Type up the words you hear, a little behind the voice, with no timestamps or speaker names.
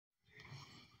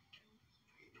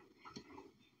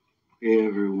Hey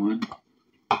everyone,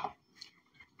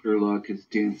 Gerlach is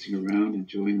dancing around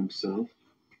enjoying himself,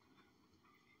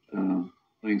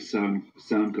 playing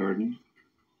Soundgarden,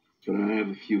 but I have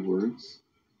a few words,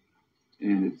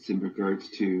 and it's in regards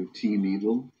to Team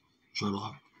Evil.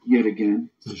 Sherlock. Yet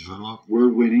again, Is it Sherlock? we're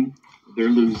winning, they're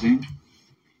losing.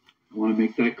 I want to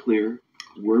make that clear.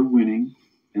 We're winning,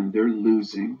 and they're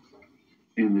losing.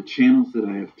 And the channels that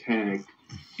I have tagged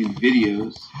in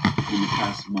videos in the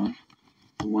past month,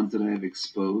 the ones that I have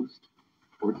exposed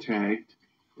or tagged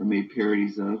or made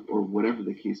parodies of, or whatever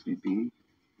the case may be,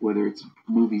 whether it's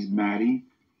Movies Maddie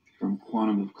from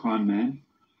Quantum of Con Men,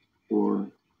 or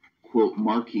quote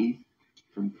Marky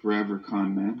from Forever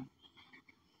Con Men,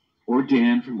 or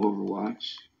Dan from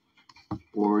Overwatch,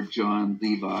 or John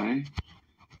Levi.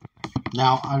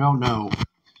 Now, I don't know,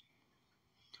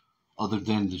 other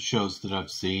than the shows that I've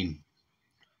seen,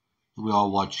 we all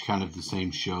watch kind of the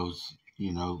same shows,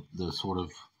 you know, the sort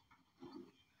of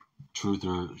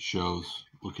truther shows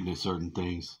looking at certain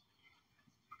things.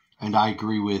 And I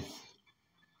agree with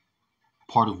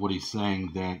part of what he's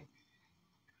saying, that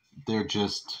they're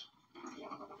just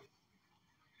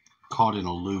caught in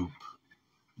a loop.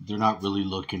 They're not really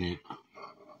looking at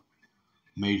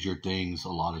major things a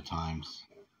lot of times.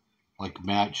 Like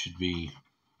Matt should be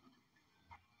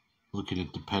looking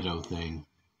at the pedo thing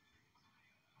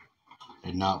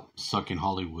and not sucking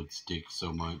Hollywood's dick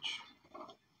so much.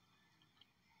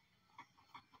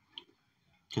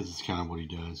 Because it's kind of what he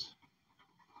does.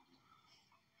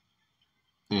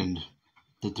 And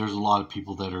that there's a lot of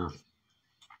people that are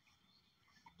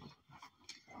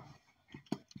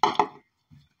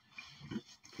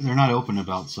they're not open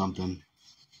about something,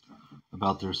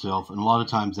 about theirself, and a lot of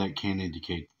times that can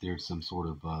indicate that there's some sort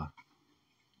of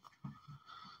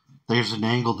there's an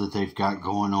angle that they've got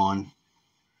going on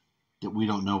that we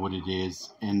don't know what it is,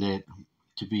 and that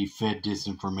to be fed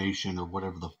disinformation or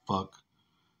whatever the fuck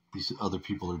these other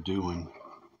people are doing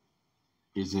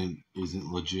isn't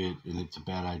legit, and it's a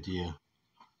bad idea.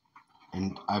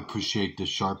 And I appreciate the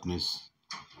sharpness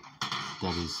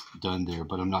that is done there,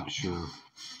 but I'm not sure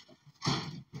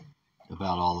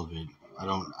about all of it.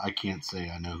 I can't say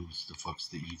I know who's the fuck's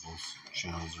the Evil's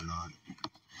channels or not.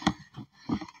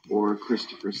 Or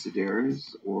Christopher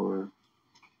Sedaris, or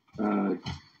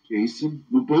Jason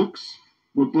Mabooks,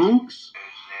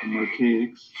 and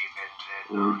Marcaics,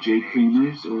 or Jay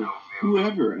Creamers, or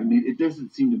whoever. I mean, it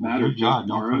doesn't seem to matter. Good God,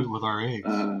 don't put it with our eggs.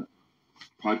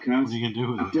 Podcast. What are you going to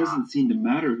do with it? It doesn't seem to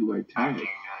matter who I tag.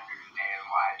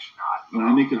 When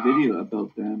I make a video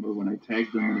about them, or when I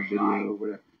tag them in a video,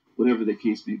 or whatever the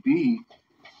case may be,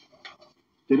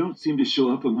 they don't seem to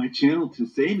show up on my channel to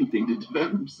say anything, to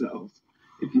defend themselves,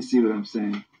 if you see what I'm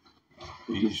saying.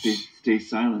 They just stay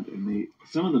silent, and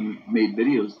some of them made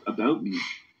videos about me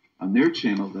on their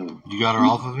channel, though. You got her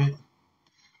off of it?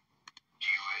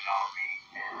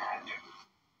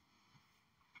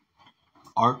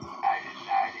 Art?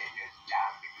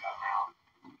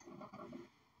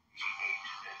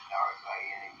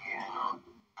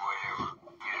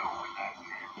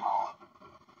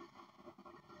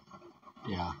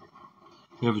 Yeah.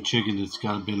 We have a chicken that's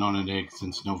been on an egg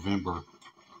since November,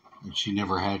 and she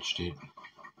never hatched it.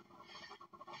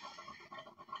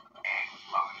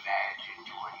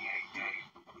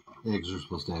 Eggs are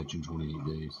supposed to hatch in 28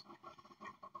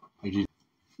 days.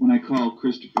 When I call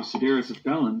Christopher Sedaris a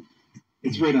felon,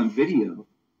 it's right on video.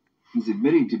 He's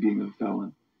admitting to being a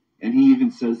felon. And he even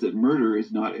says that murder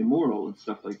is not immoral and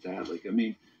stuff like that. Like, I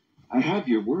mean, I have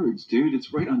your words, dude.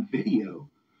 It's right on video.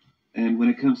 And when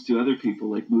it comes to other people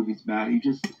like Movies Matt,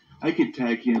 I could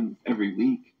tag him every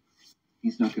week.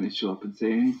 He's not going to show up and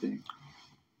say anything.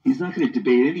 He's not going to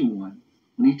debate anyone.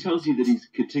 When he tells you that he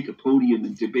could take a podium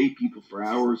and debate people for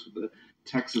hours with a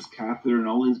Texas catheter and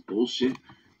all his bullshit,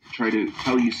 try to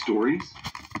tell you stories.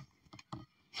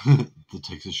 The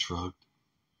Texas Shrug.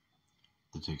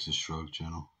 The Texas Shrug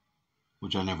channel.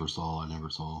 Which I never saw.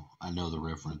 I know the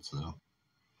reference, though.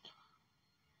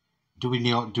 Do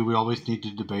we always need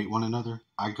to debate one another?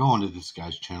 I go onto this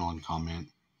guy's channel and comment,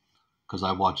 because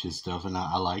I watch his stuff and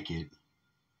I like it.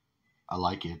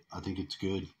 I think it's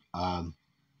good. I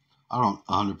don't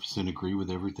 100% agree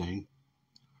with everything.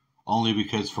 Only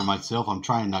because for myself, I'm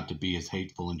trying not to be as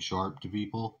hateful and sharp to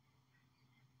people.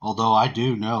 Although I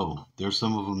do know there's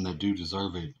some of them that do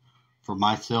deserve it. For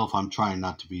myself, I'm trying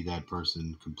not to be that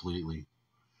person completely,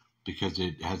 because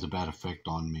it has a bad effect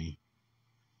on me.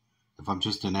 If I'm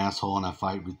just an asshole and I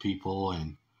fight with people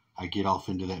and I get off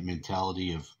into that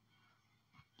mentality of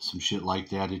some shit like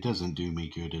that, it doesn't do me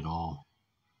good at all.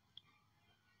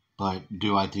 But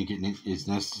do I think it is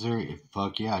necessary?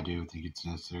 Fuck yeah, I do think it's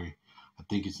necessary. I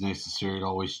think it's necessary to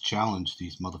always challenge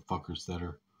these motherfuckers that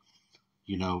are,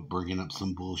 bringing up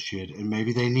some bullshit. And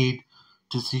maybe they need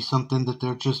to see something that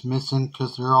they're just missing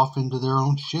because they're off into their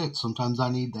own shit. Sometimes I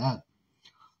need that.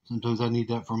 Sometimes I need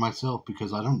that for myself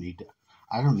because I don't need that.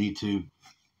 I don't need to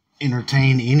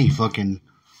entertain any fucking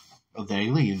of the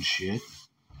alien shit.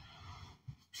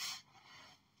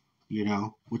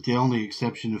 With the only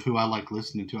exception of who I like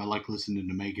listening to. I like listening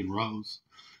to Megan Rose,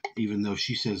 even though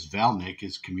she says Valnek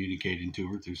is communicating to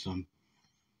her through some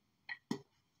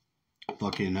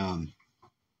fucking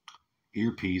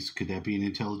earpiece. Could that be an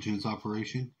intelligence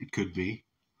operation? It could be.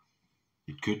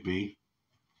 It could be.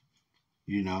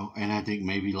 And I think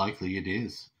maybe likely it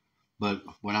is. But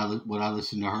when I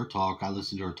listen to her talk, I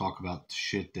listen to her talk about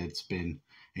shit that's been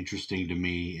interesting to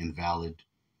me and valid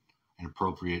and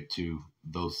appropriate to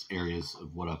those areas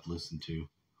of what I've listened to.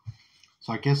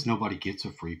 So I guess nobody gets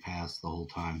a free pass the whole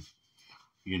time,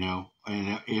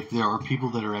 And if there are people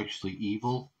that are actually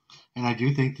evil, and I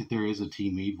do think that there is a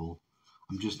team evil,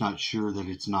 I'm just not sure that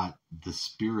it's not the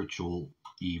spiritual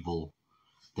evil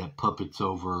that puppets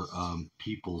over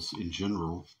peoples in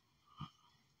general.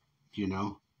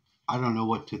 I don't know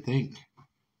what to think.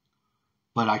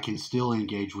 But I can still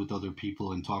engage with other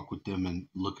people and talk with them and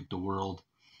look at the world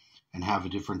and have a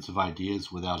difference of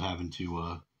ideas without having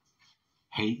to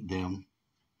hate them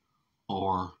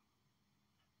or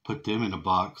put them in a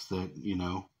box that,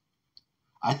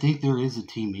 I think there is a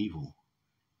team evil.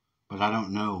 But I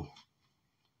don't know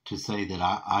to say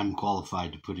that I'm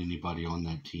qualified to put anybody on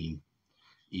that team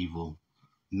evil.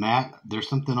 Matt, there's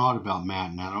something odd about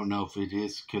Matt, and I don't know if it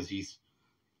is because he's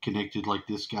connected like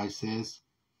this guy says,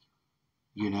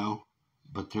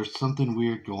 but there's something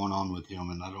weird going on with him,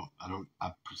 and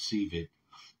I perceive it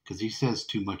because he says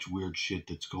too much weird shit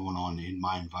that's going on in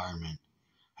my environment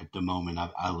at the moment.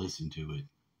 I listen to it,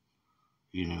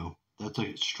 that's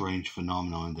a strange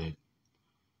phenomenon that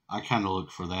I kind of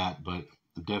look for that, but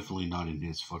I'm definitely not in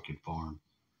his fucking farm.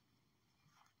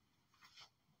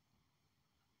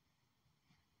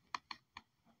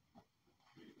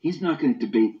 He's not going to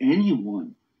debate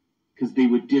anyone because they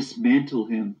would dismantle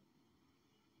him.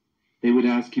 They would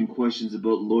ask him questions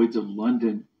about Lloyd's of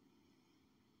London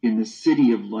in the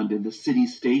city of London, the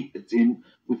city-state that's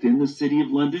within the city of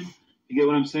London. You get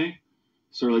what I'm saying?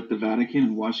 Sort of like the Vatican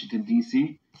in Washington,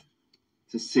 D.C.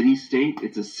 It's a city-state.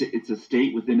 It's a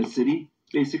state within a city,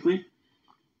 basically,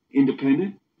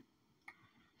 independent.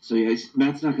 So yeah,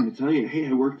 Matt's not going to tell you, hey,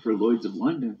 I worked for Lloyd's of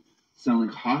London, selling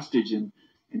hostage and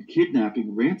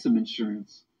kidnapping ransom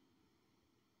insurance.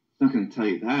 He's not going to tell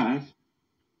you that.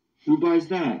 Who buys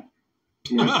that?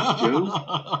 The average Joe?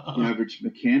 The average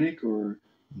mechanic? Or,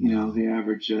 the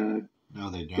average no,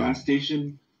 they don't. Gas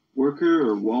station worker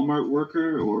or Walmart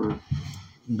worker or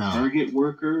Target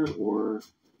worker or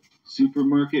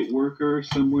supermarket worker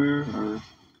somewhere or,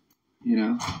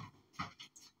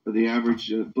 or the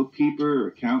average bookkeeper or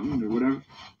accountant or whatever.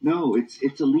 No, it's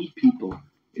elite people.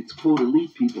 It's, quote,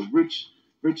 elite people. Rich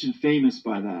and famous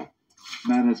by that.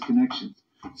 Matt has connections.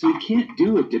 So he can't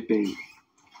do a debate.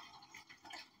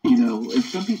 And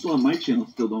some people on my channel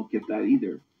still don't get that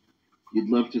either. You'd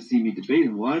love to see me debate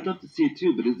him. Well, I'd love to see it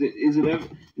too, but is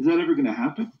that ever going to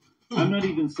happen? I'm not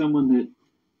even someone that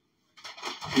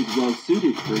is well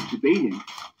suited for debating.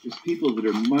 There's people that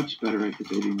are much better at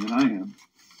debating than I am.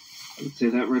 I would say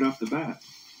that right off the bat.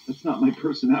 That's not my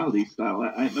personality style.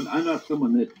 I'm not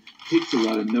someone that takes a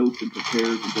lot of notes and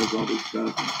prepares and does all this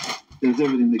stuff and does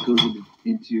everything that goes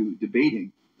into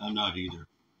debating. I'm not either.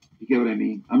 You get what I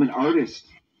mean? I'm an artist,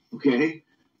 okay?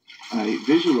 I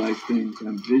visualize things.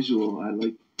 I'm visual. I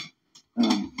like,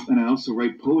 and I also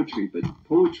write poetry, but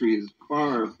poetry is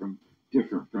far from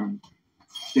different from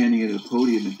standing at a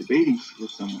podium and debating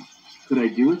with someone. Could I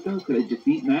do it, though? Could I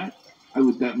defeat Matt? I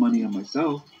would bet money on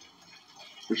myself,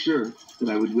 for sure, that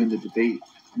I would win the debate.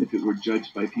 And if it were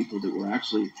judged by people that were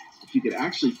actually, if you could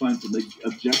actually find some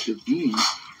objective beings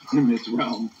in this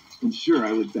realm, then sure,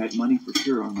 I would bet money for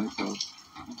sure on myself.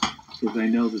 Because I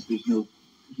know that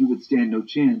he would stand no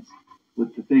chance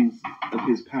with the things of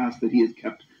his past that he has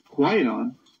kept quiet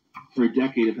on for a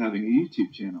decade of having a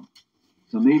YouTube channel.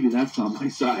 So maybe that's on my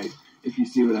side, if you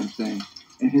see what I'm saying.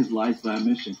 And his lies by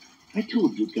omission. I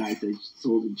told you guys I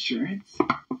sold insurance.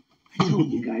 I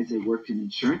told you guys I worked in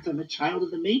insurance. I'm a child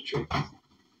of the Matrix.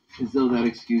 As though that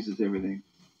excuses everything.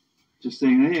 Just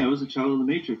saying, hey, I was a child of the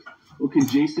Matrix. Well, can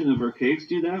Jason of Archaics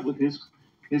do that with his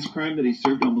crime that he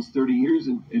served almost 30 years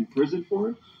in prison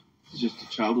for? He's just a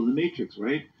child of the Matrix,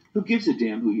 right? Who gives a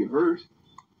damn who you hurt?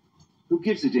 Who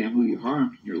gives a damn who you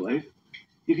harmed in your life?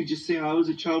 You could just say, oh, I was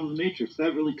a child of the Matrix.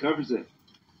 That really covers it.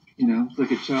 It's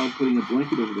like a child putting a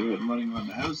blanket over their head and running around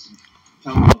the house and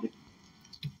telling all the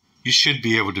you should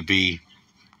be able to be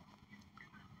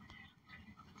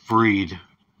freed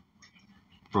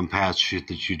from past shit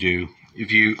that you do.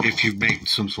 If you make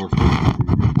some sort of,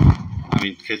 I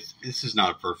mean, because this is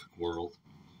not a perfect world.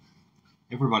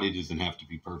 Everybody doesn't have to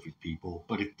be perfect people,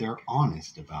 but if they're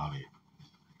honest about it,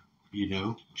 you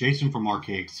know, Jason from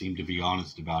Archaic seemed to be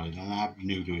honest about it, and I'm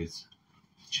new to his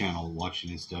channel,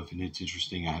 watching his stuff, and it's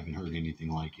interesting. I haven't heard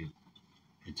anything like it.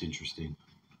 It's interesting,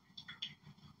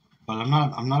 but I'm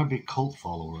not a big cult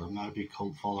follower. I'm not a big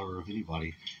cult follower of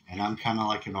anybody, and I'm kind of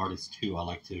like an artist too. I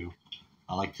like to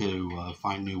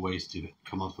find new ways to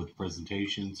come up with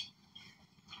presentations.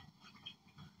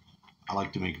 I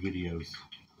like to make videos.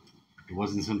 It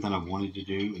wasn't something I wanted to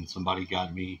do, and somebody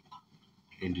got me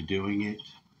into doing it,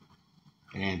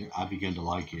 and I began to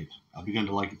like it. I began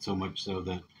to like it so much so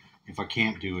that if I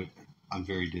can't do it, I'm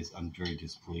very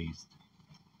displeased.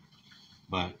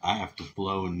 But I have to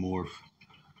flow and morph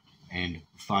and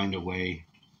find a way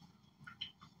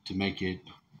to make it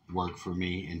work for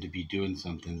me and to be doing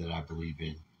something that I believe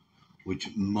in, which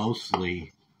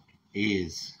mostly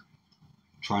is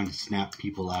trying to snap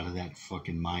people out of that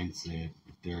fucking mindset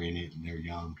if they're in it and they're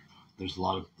young. There's a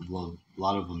lot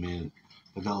of them in,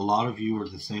 but a lot of you are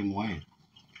the same way.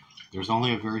 There's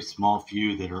only a very small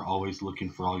few that are always looking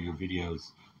for all your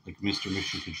videos, like Mr.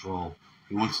 Mission Control.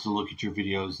 He wants to look at your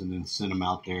videos and then send them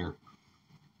out there.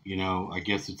 You know, I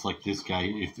guess it's like this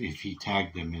guy, if he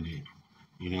tagged them in it.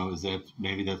 You know,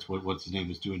 maybe that's what's his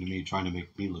name is doing to me, trying to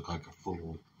make me look like a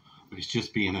fool. But he's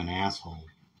just being an asshole.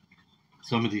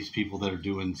 Some of these people that are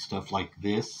doing stuff like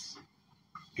this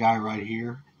guy right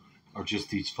here are just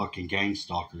these fucking gang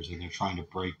stalkers, and they're trying to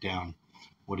break down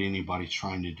what anybody's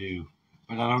trying to do.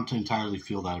 But I don't entirely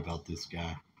feel that about this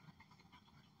guy.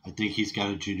 I think he's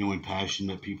got a genuine passion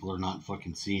that people are not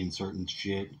fucking seeing certain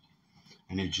shit,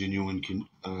 and a genuine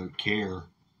care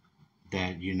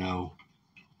that, you know,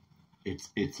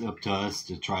 it's up to us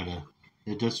to try to.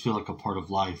 It does feel like a part of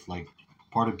life. Like,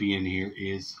 part of being here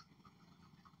is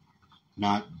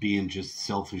not being just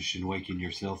selfish and waking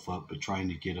yourself up, but trying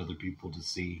to get other people to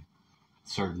see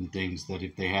certain things that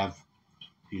if they have,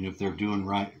 you know, if they're doing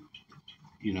right,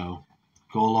 you know,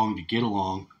 go along to get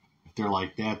along. If they're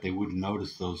like that, they wouldn't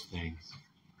notice those things.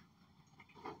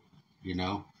 You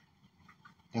know?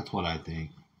 That's what I think.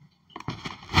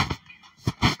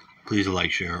 Please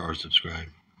like, share, or subscribe.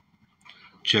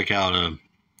 Check out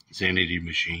Sanity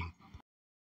Machine.